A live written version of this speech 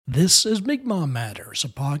This is Mi'kmaq Matters, a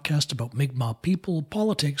podcast about Mi'kmaq people,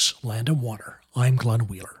 politics, land, and water. I'm Glenn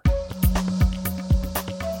Wheeler.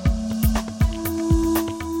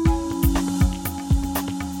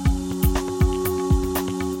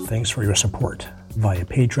 Thanks for your support via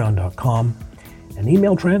patreon.com and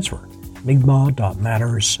email transfer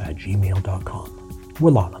mi'kmaq.matters@gmail.com.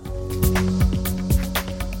 Willana.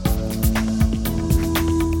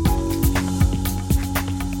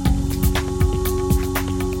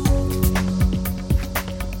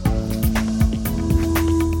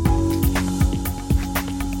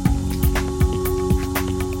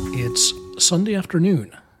 It's Sunday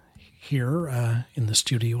afternoon here in the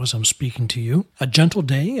studio as I'm speaking to you. A gentle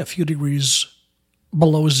day, a few degrees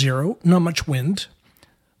below zero, not much wind,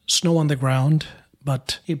 snow on the ground,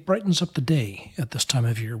 but it brightens up the day at this time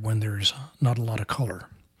of year when there's not a lot of color.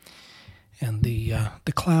 And the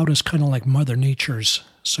cloud is kind of like Mother Nature's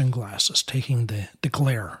sunglasses, taking the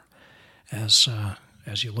glare as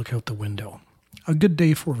you look out the window. A good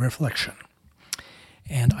day for reflection.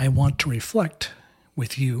 And I want to reflect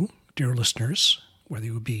with you, dear listeners, whether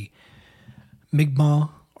you be Mi'kmaq,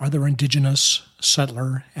 other Indigenous,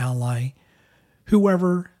 settler, ally,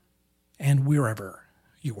 whoever and wherever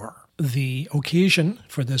you are. The occasion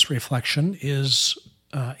for this reflection is,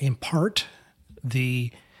 in part, the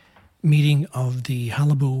meeting of the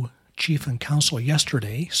Qalipu Chief and Council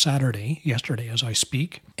yesterday as I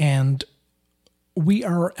speak, and we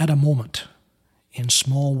are at a moment in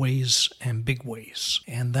small ways and big ways.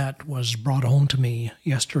 And that was brought home to me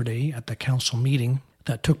yesterday at the council meeting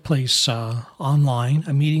that took place online,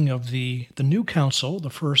 a meeting of the new council, the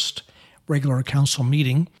first regular council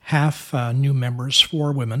meeting, half new members,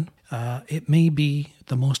 4 women. It may be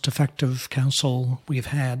the most effective council we've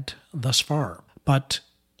had thus far, but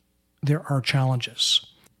there are challenges.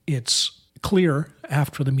 It's clear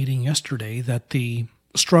after the meeting yesterday that the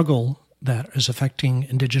struggle that is affecting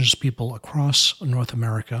Indigenous people across North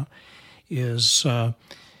America is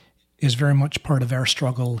very much part of our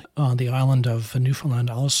struggle on the island of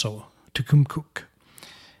Newfoundland also, Tecumseh.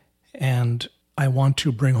 And I want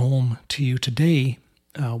to bring home to you today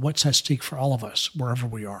what's at stake for all of us, wherever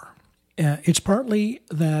we are. It's partly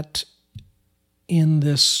that in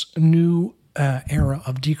this new era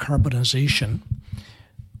of decarbonization,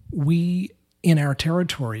 we in our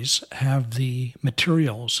territories have the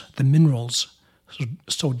materials, the minerals,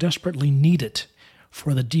 so desperately needed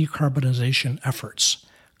for the decarbonization efforts,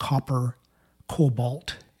 copper,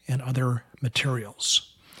 cobalt, and other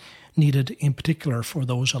materials, needed in particular for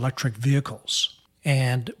those electric vehicles.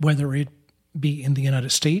 And whether it be in the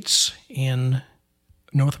United States, in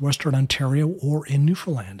northwestern Ontario, or in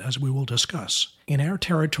Newfoundland, as we will discuss, in our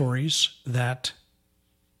territories that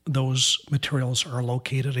those materials are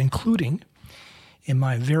located, including in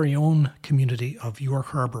my very own community of York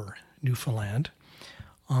Harbor, Newfoundland,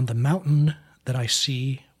 on the mountain that I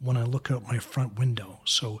see when I look out my front window.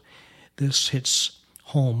 So this hits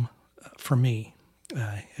home for me.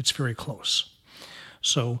 It's very close.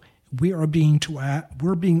 So we're being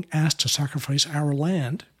asked to sacrifice our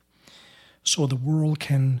land so the world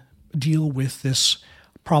can deal with this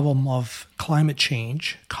problem of climate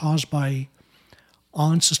change caused by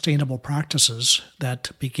unsustainable practices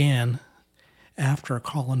that began after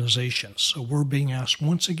colonization. So we're being asked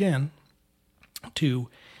once again to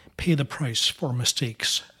pay the price for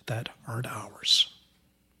mistakes that aren't ours.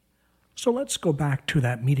 So let's go back to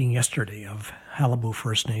that meeting yesterday of Qalipu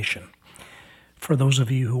First Nation. For those of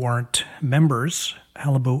you who aren't members,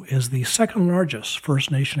 Qalipu is the second largest First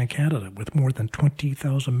Nation in Canada with more than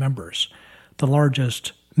 20,000 members, the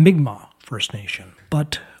largest Mi'kmaq First Nation.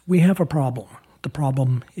 But we have a problem. The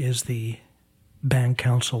problem is the band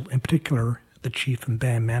council, in particular the chief and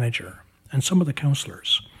band manager, and some of the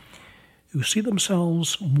councillors, who see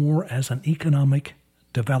themselves more as an economic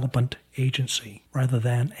development agency rather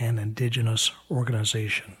than an Indigenous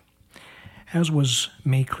organization, as was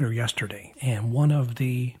made clear yesterday. And one of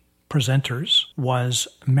the presenters was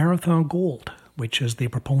Marathon Gold, which is the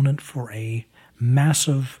proponent for a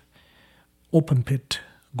massive open-pit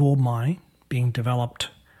gold mine being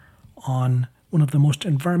developed on one of the most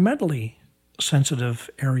environmentally sensitive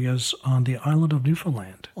areas on the island of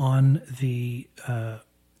Newfoundland, on the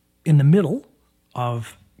in the middle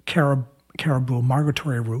of caribou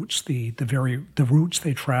migratory routes, the routes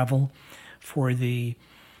they travel for their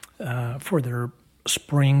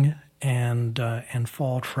spring and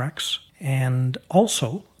fall treks, and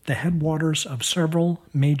also the headwaters of several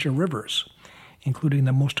major rivers, including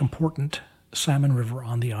the most important salmon river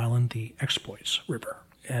on the island, the Exploits River.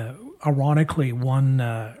 Ironically, one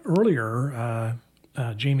earlier,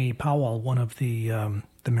 Jamie Powell, one of the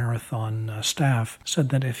the Marathon staff, said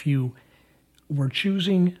that if you were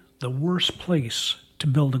choosing the worst place to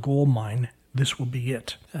build a gold mine, this will be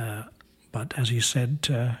it. But as he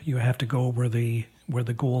said, you have to go where the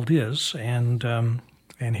gold is, and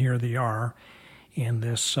here they are in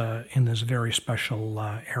this very special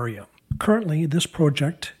area. Currently, this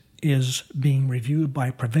project is being reviewed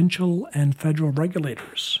by provincial and federal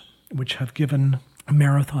regulators, which have given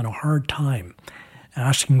Marathon a hard time,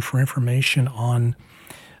 asking for information on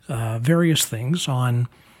various things,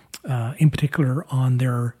 in particular on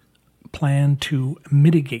their plan to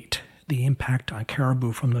mitigate the impact on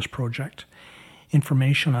caribou from this project,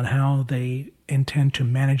 information on how they intend to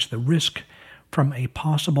manage the risk from a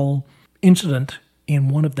possible incident in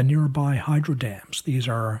one of the nearby hydro dams. These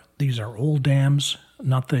are old dams,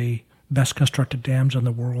 not the best constructed dams in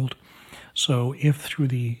the world. So if through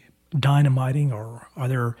the dynamiting or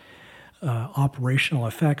other operational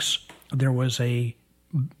effects there was a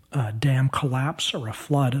dam collapse or a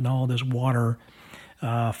flood and all this water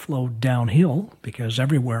flowed downhill, because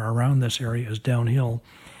everywhere around this area is downhill,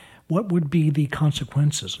 what would be the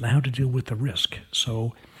consequences and how to deal with the risk?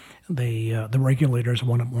 So the regulators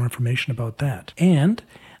wanted more information about that. And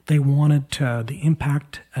they wanted the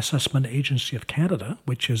Impact Assessment Agency of Canada,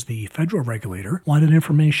 which is the federal regulator, wanted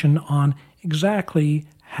information on exactly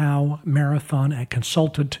how Marathon had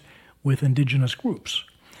consulted with Indigenous groups,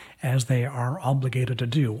 as they are obligated to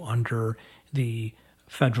do under the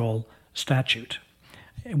federal statute,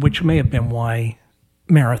 which may have been why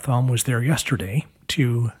Marathon was there yesterday,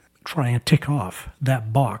 to try and tick off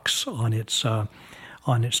that box on its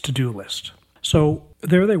to-do list. So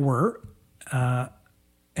there they were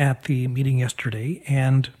at the meeting yesterday,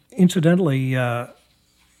 and incidentally,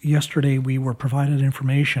 yesterday we were provided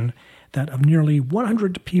information that of nearly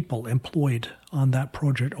 100 people employed on that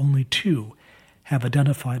project, only 2 have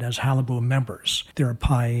identified as Qalipu members,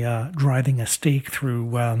 thereby driving a stake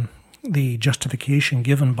through the justification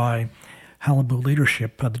given by Qalipu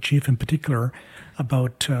leadership, the chief in particular,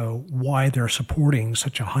 about why they're supporting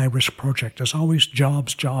such a high-risk project. There's always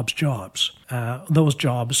jobs. Those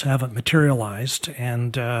jobs haven't materialized,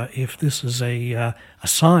 and if this is a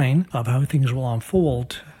sign of how things will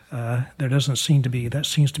unfold, that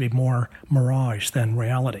seems to be more mirage than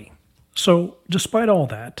reality. So despite all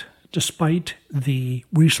that, despite the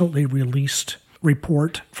recently released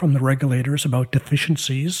report from the regulators about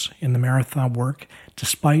deficiencies in the Marathon work,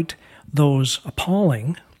 despite those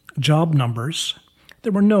appalling job numbers,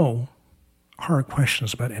 there were no hard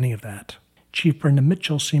questions about any of that. Chief Brendan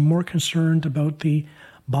Mitchell seemed more concerned about the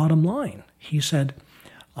bottom line. He said,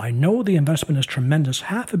 "I know the investment is tremendous,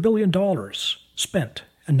 $500 million spent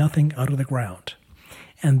and nothing out of the ground."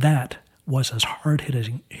 And that was as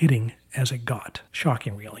hard-hitting as it got.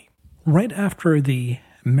 Shocking, really. Right after the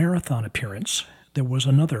Marathon appearance, there was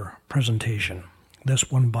another presentation,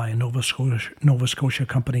 this one by a Nova Scotia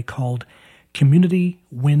company called Community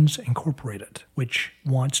Winds Incorporated, which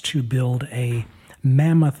wants to build a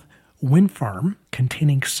mammoth wind farm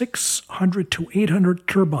containing 600 to 800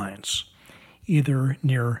 turbines, either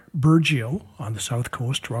near Burgeo on the south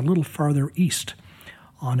coast or a little farther east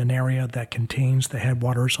on an area that contains the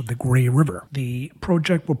headwaters of the Grey River. The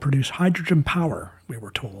project will produce hydrogen power, we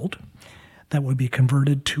were told, that would be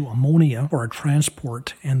converted to ammonia for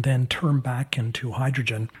transport and then turned back into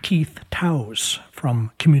hydrogen. Keith Towes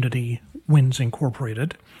from Community Winds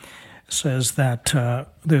Incorporated says that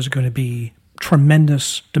there's going to be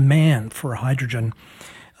tremendous demand for hydrogen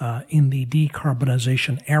in the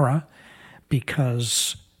decarbonization era,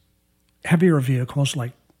 because heavier vehicles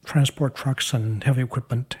like transport trucks and heavy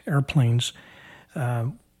equipment airplanes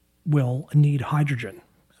will need hydrogen.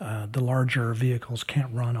 The larger vehicles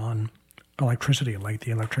can't run on electricity like the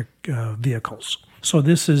electric vehicles. So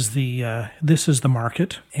this is the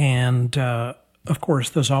market, and of course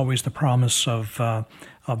there's always the promise of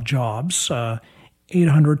jobs,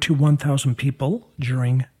 800 to 1,000 people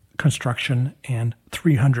during construction and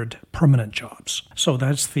 300 permanent jobs. So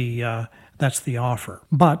that's the offer.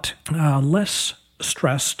 But less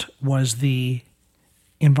stressed was the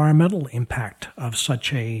environmental impact of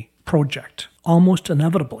such a project. Almost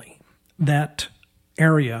inevitably, that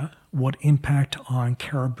area would impact on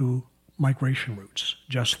caribou migration routes,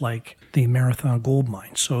 just like the Marathon gold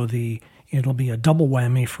mine. So it'll be a double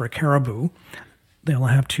whammy for a caribou. They'll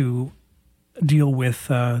have to deal with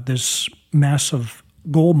this massive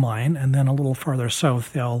gold mine, and then a little farther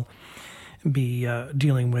south, they'll be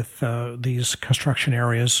dealing with these construction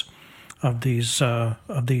areas of these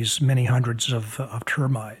many hundreds of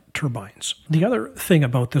turbines. The other thing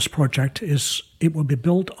about this project is it will be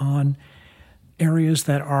built on areas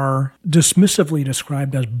that are dismissively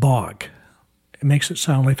described as bog. It makes it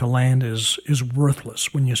sound like the land is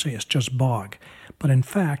worthless when you say it's just bog. But in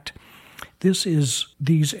fact,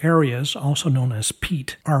 these areas, also known as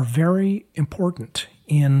peat, are very important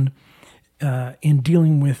in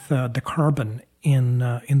dealing with the carbon in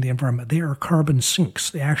the environment. They are carbon sinks.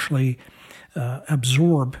 They actually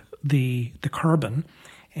absorb the carbon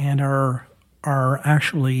and are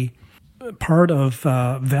actually part of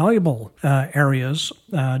valuable areas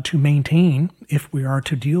to maintain if we are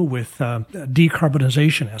to deal with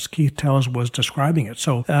decarbonization, as Keith Towles was describing it.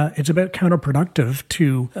 So it's a bit counterproductive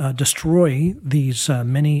to destroy these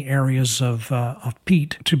many areas of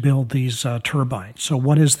peat to build these turbines. So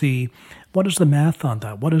what is the math on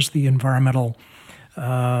that? What is the environmental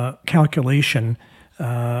calculation?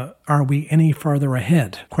 Are we any farther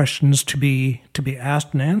ahead? Questions to be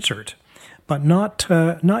asked and answered. But not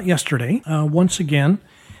yesterday. Once again,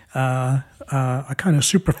 a kind of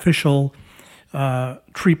superficial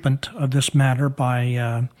treatment of this matter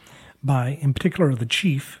by in particular the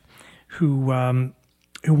chief, who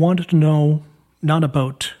wanted to know not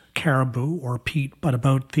about caribou or peat, but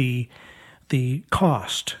about the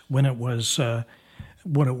cost when it was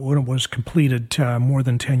completed more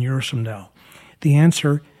than 10 years from now. The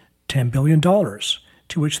answer: $10 billion.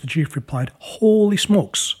 To which the chief replied, "Holy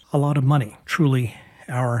smokes, a lot of money." Truly,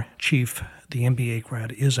 our chief, the MBA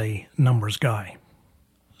grad, is a numbers guy.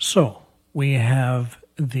 So, we have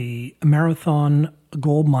the Marathon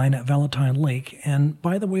gold mine at Valentine Lake, and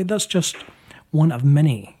by the way, that's just one of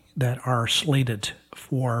many that are slated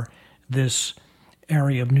for this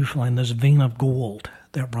area of Newfoundland, this vein of gold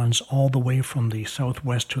that runs all the way from the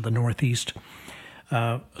southwest to the northeast.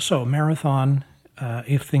 So, Marathon,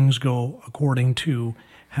 if things go according to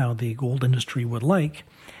how the gold industry would like,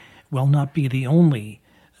 will not be the only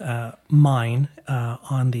mine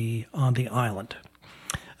on the island.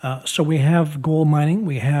 So we have gold mining.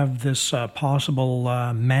 We have this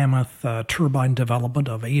possible mammoth turbine development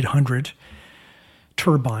of 800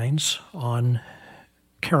 turbines on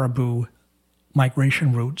caribou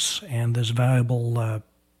migration routes and this valuable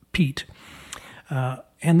peat.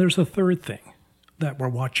 And there's a third thing that we're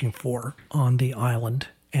watching for on the island,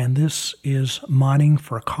 and this is mining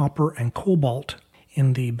for copper and cobalt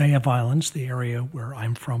in the Bay of Islands, the area where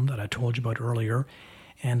I'm from that I told you about earlier,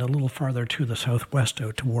 and a little farther to the southwest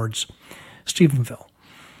out towards Stephenville.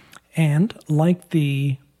 And like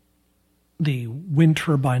the wind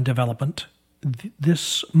turbine development,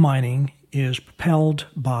 this mining is propelled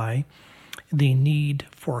by the need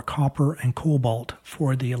for copper and cobalt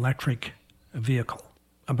for the electric vehicle.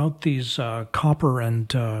 About these copper and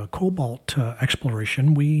cobalt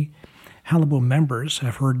exploration, we Halibu members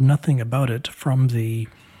have heard nothing about it from the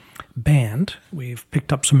band. We've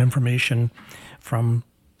picked up some information from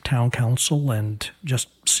town council and just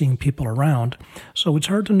seeing people around. So it's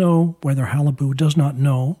hard to know whether Halibu does not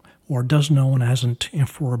know or does know and hasn't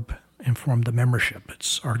informed the membership.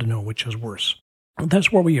 It's hard to know which is worse.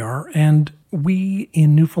 That's where we are, and we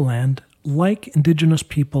in Newfoundland, like Indigenous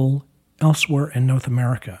people elsewhere in North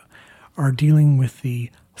America, are dealing with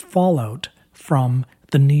the fallout from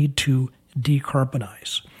the need to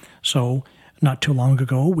decarbonize. So not too long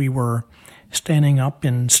ago, we were standing up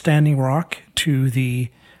in Standing Rock to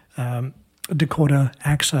the Dakota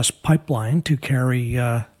Access Pipeline to carry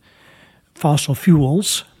fossil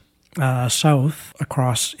fuels south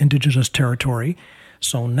across Indigenous territory.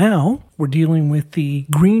 So now we're dealing with the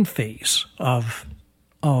green phase of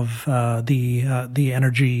the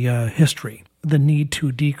energy history, the need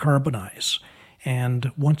to decarbonize.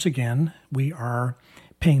 And once again, we are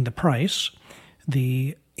paying the price.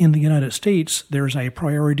 In the United States, there's a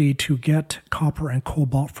priority to get copper and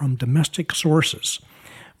cobalt from domestic sources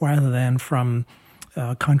rather than from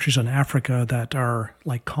countries in Africa that are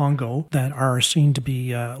like Congo that are seen to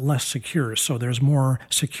be less secure. So there's more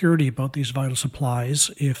security about these vital supplies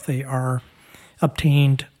if they are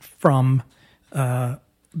obtained from the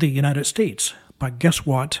United States. But guess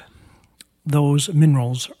what? Those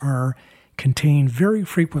minerals are contained very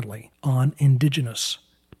frequently on Indigenous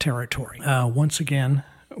territory. Once again,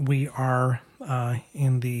 we are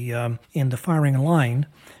in the firing line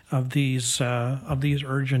of these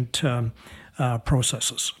urgent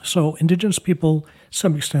processes. So Indigenous people, to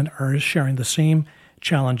some extent, are sharing the same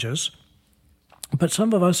challenges, but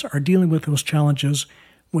some of us are dealing with those challenges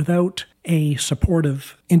without a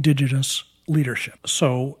supportive Indigenous leadership.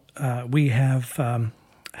 So we have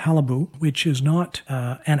Halibu, which is not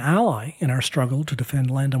an ally in our struggle to defend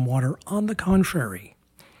land and water. On the contrary,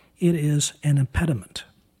 it is an impediment.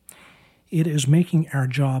 It is making our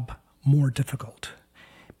job more difficult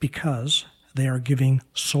because they are giving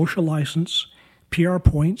social license, PR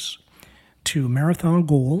points to Marathon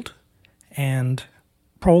Gold And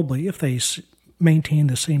probably if they maintain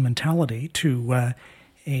the same mentality to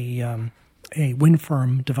a wind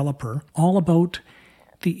farm developer, all about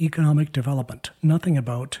the economic development, nothing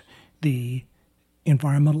about the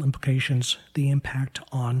environmental implications, the impact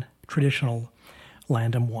on traditional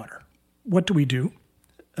land and water. What do?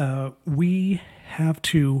 We have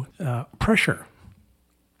to pressure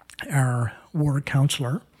our ward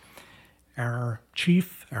councillor, our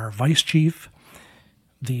chief, our vice chief,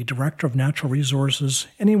 the director of natural resources,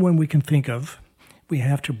 anyone we can think of. We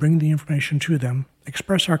have to bring the information to them,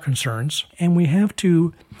 express our concerns, and we have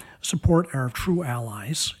to support our true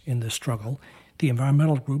allies in this struggle, the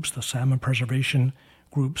environmental groups, the salmon preservation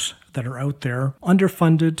groups that are out there,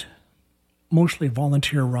 underfunded, mostly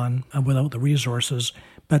volunteer-run, without the resources,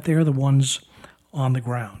 but they're the ones on the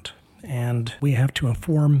ground. And we have to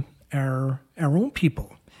inform our own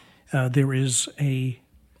people. There is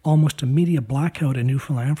almost a media blackout in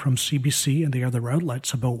Newfoundland from CBC and the other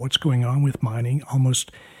outlets about what's going on with mining,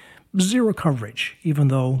 almost zero coverage, even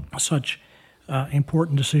though such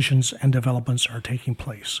important decisions and developments are taking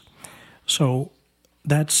place. So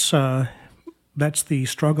that's the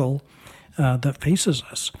struggle that faces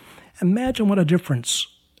us. Imagine what a difference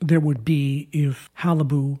there would be if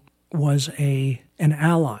Qalipu was an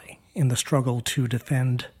ally in the struggle to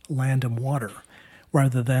defend land and water,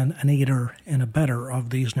 rather than an aider and abetter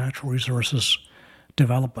of these natural resources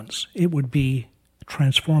developments. It would be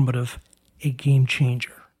transformative, a game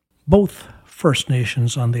changer. Both First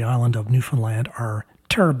Nations on the island of Newfoundland are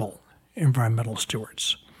terrible environmental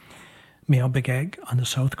stewards. Meow-Big-Ag on the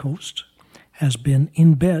south coast has been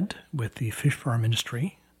in bed with the fish farm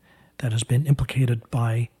industry that has been implicated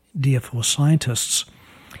by DFO scientists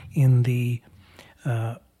in the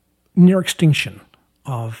near extinction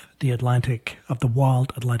of the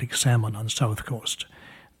wild Atlantic salmon on the south coast.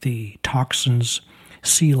 The toxins,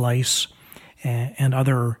 sea lice, and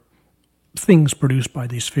other things produced by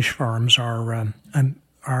these fish farms are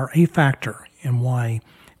a factor in why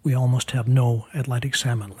we almost have no Atlantic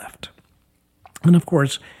salmon left. And of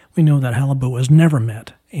course, we know that Qalipu has never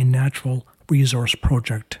met a natural resource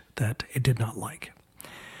project that it did not like.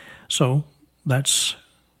 So that's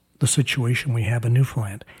the situation we have in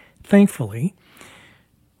Newfoundland. Thankfully,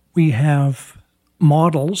 we have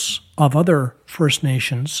models of other First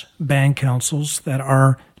Nations band councils that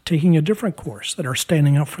are taking a different course, that are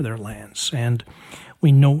standing up for their lands. And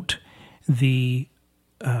we note the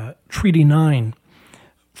Treaty 9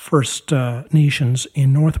 First Nations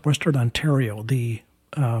in northwestern Ontario, the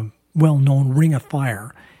well-known Ring of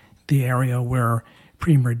Fire, the area where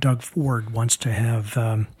Premier Doug Ford wants to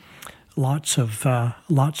have lots of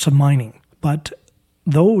mining. But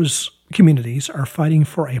those communities are fighting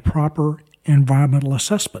for a proper environmental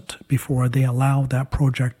assessment before they allow that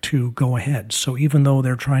project to go ahead. So even though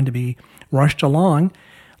they're trying to be rushed along,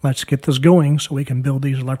 let's get this going so we can build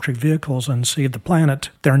these electric vehicles and save the planet,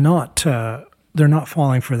 they're not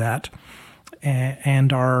falling for that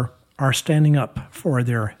and are standing up for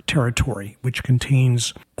their territory, which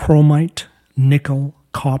contains chromite, nickel,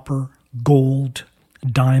 copper, gold,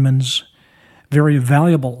 diamonds, very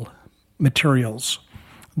valuable materials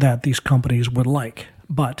that these companies would like.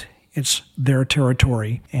 But it's their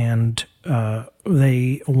territory, and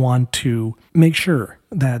they want to make sure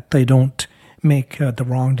that they don't make the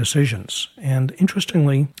wrong decisions. And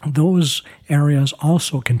interestingly, those areas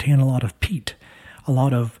also contain a lot of peat, a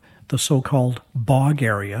lot of the so-called bog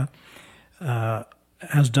area,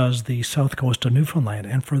 as does the south coast of Newfoundland.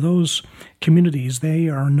 And for those communities, they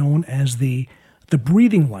are known as the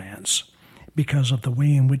breathing lands because of the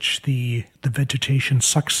way in which the vegetation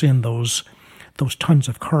sucks in those tons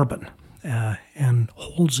of carbon and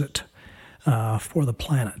holds it for the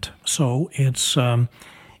planet. So it's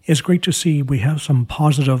great to see we have some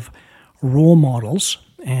positive role models,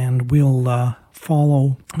 and we'll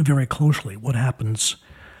follow very closely what happens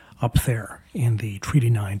up there in the Treaty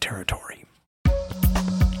 9 territory.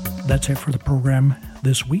 That's it for the program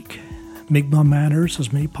this week. Mi'kmaq Matters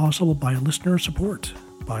is made possible by listener support,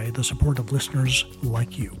 by the support of listeners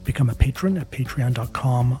like you. Become a patron at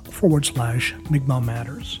patreon.com/Mi'kmaq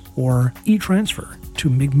Matters or e-transfer to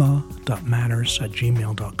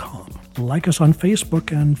mi'kmaq.matters@gmail.com. Like us on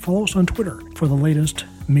Facebook and follow us on Twitter for the latest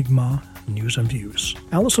Mi'kmaq news and views.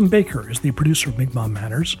 Allison Baker is the producer of Mi'kmaq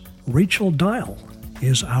Matters. Rachel Dial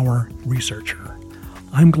is our researcher.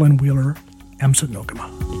 I'm Glenn Wheeler, Emsit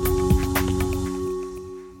Nokama.